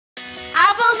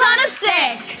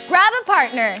Grab a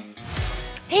partner.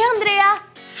 Hey, Andrea,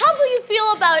 how do you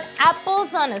feel about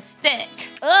apples on a stick?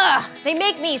 Ugh, they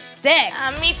make me sick.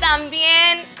 A mí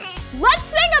también. Let's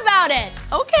sing about it.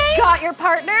 Okay. Got your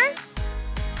partner?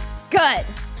 Good.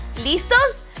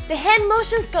 Listos? The hand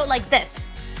motions go like this.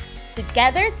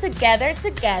 Together, together,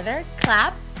 together,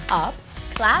 clap, up,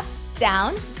 clap,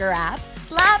 down, grab,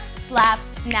 slap, slap,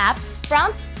 snap,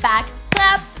 front, back,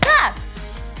 clap, clap.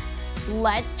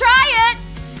 Let's try it.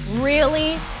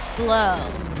 Really slow.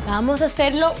 Vamos a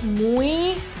hacerlo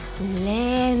muy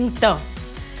lento.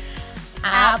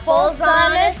 Apples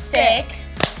on a stick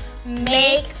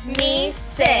make me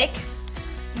sick.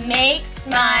 Makes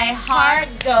my heart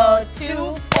go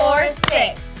 2, 4,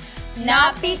 6.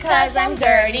 Not because I'm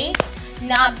dirty,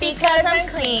 not because I'm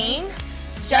clean,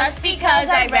 just because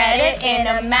I read it in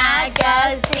a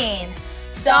magazine.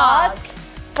 Dogs,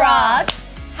 frogs,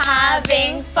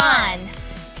 having fun.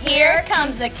 Here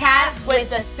comes a cat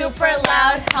with a super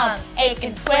loud hum. It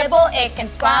can squibble, it can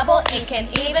squabble, it can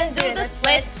even do the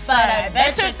splits, but I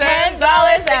bet you $10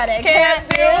 that it can't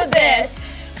do this.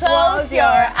 Close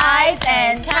your eyes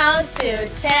and count to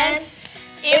 10.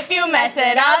 If you mess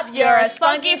it up, you're a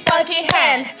spunky, funky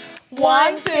hen.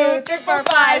 1, 2, 3, 4,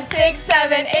 5, 6,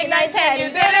 7, 8, 9, 10. You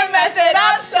didn't mess it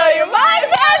up, so you're my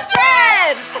best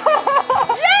friend!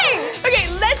 Yay! Okay,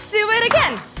 let's do it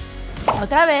again.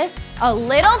 Otra vez, a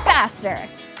little faster.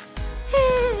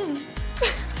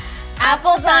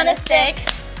 Apples on a stick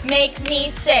make me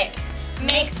sick.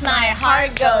 Makes my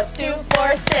heart go 2,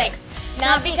 4, 6.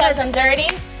 Not because I'm dirty,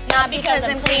 not because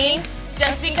I'm clean,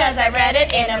 just because I read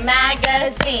it in a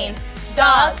magazine.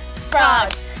 Dogs,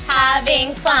 frogs,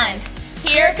 having fun.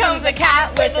 Here comes a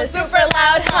cat with a super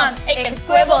loud hum. It can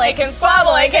squibble, it can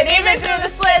squabble, it can even do the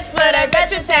splits, but I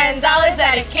bet you $10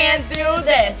 that it can't do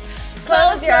this.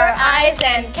 Close your eyes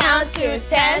and count to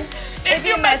 10. If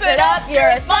you mess it up,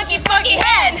 you're a spunky, funky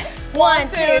hen. 1,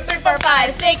 2, 3, 4,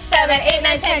 5, 6, 7, 8,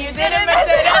 9, 10. You didn't mess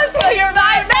it up, so you're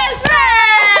my best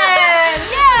friend!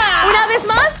 Yeah! Una vez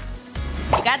más.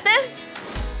 You got this?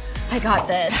 I got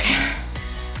this.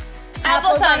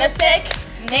 Apples on a stick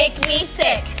make me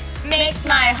sick. Makes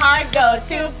my heart go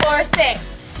 2, 4,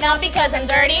 6. Not because I'm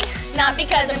dirty, not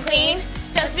because I'm clean,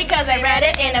 just because I read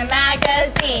it in a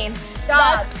magazine.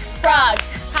 Dogs, frogs,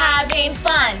 having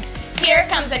fun. Here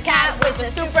comes a cat with a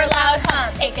super loud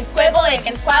hum. It can squibble, it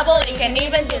can squabble, it can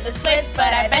even do the splits,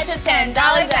 but I bet you $10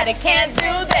 that it can't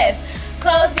do this.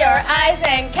 Close your eyes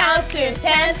and count to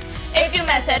 10. If you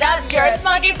mess it up, you're a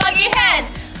spunky, funky hen.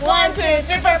 1, 2,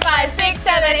 3, 4, 5, 6,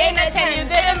 7, 8, 9, 10. You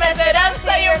didn't mess it up,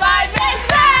 so